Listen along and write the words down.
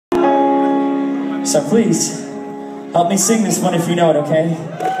So please, help me sing this one if you know it, okay?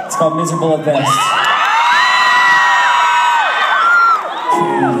 It's called Miserable at Best.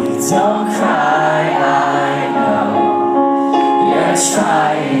 Don't cry, I know you're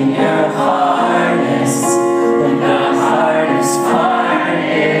trying your hardest, and the hardest part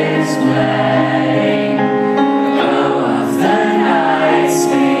is letting go of the nights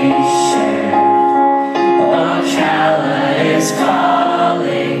we shared. Ocala is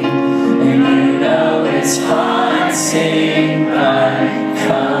calling, and you know it's haunting, but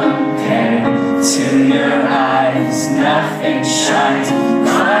compared to your eyes, nothing shines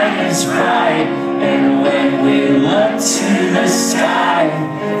quite as bright. And when we look to the sky,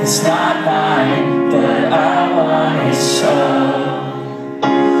 it's not mine, but I want it so.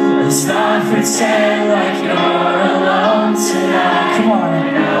 Let's not pretend like you're alone tonight. Come on, I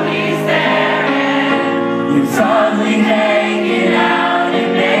know he's there, and you're probably hanging out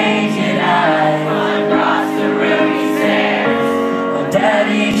in naked eye across the room. He's there. I bet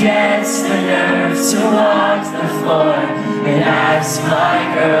he gets the nerve to walk the floor and ask my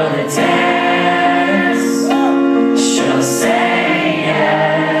girl to dance. She'll say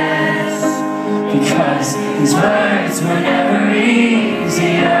yes, because these words were never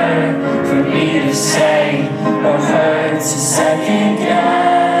easier for me to say or her to second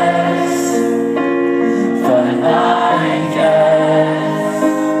guess. But I guess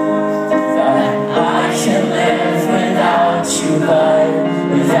that I can live without you, but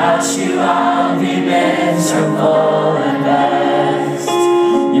without you I'll be miserable at best.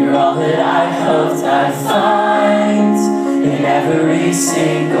 You're all that I hoped I'd find in every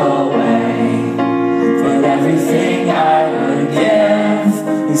single way, but everything I would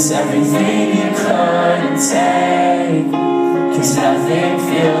give is everything you couldn't take. 'Cause nothing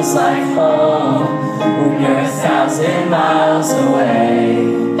feels like home when you're 1,000 miles away,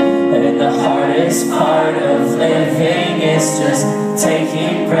 and the hardest part of living is just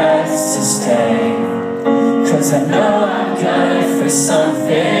taking breaths to stay. 'Cause I know I'm good for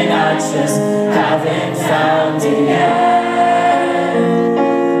something, I just haven't found it yet,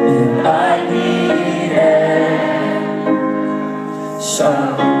 and I need it. So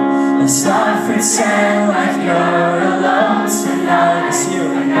let's not pretend like you're alone tonight. It's you.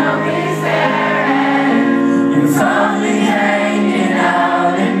 I know he's there, and you're probably hanging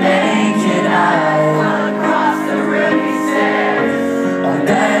out in naked eye across the room. He's there. I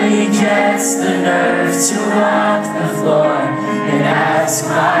bet he gets the nerve to walk the floor and ask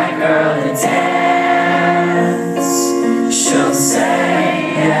my girl to dance. She'll say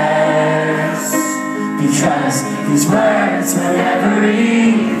yes, because these words were never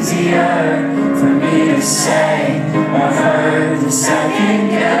easier for me to say or her to second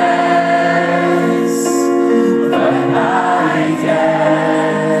guess. But I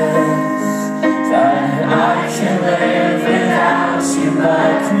guess that I can live without you,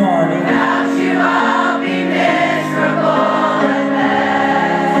 but come on, without you I'll be miserable at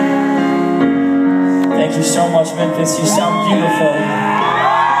best. Thank you so much, Memphis. You sound beautiful.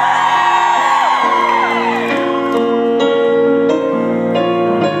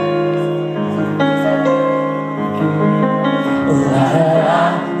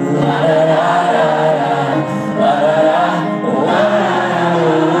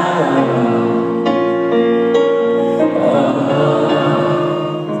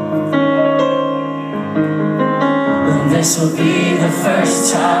 This will be the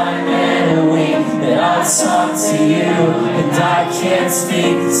first time in a week that I'll talk to you, and I can't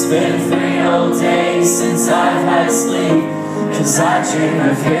speak. It's been 3 whole days since I've had sleep, 'cause I dream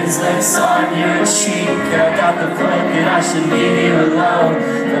of his lips on your cheek. I got the feeling that I should leave you alone,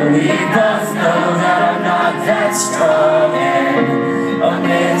 but we both know that I'm not that strong, and I'll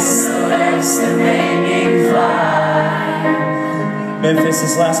miss the lips that made me fly. Memphis,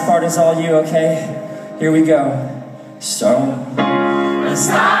 this last part is all you, okay? Here we go. So let's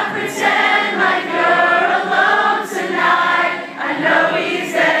not pretend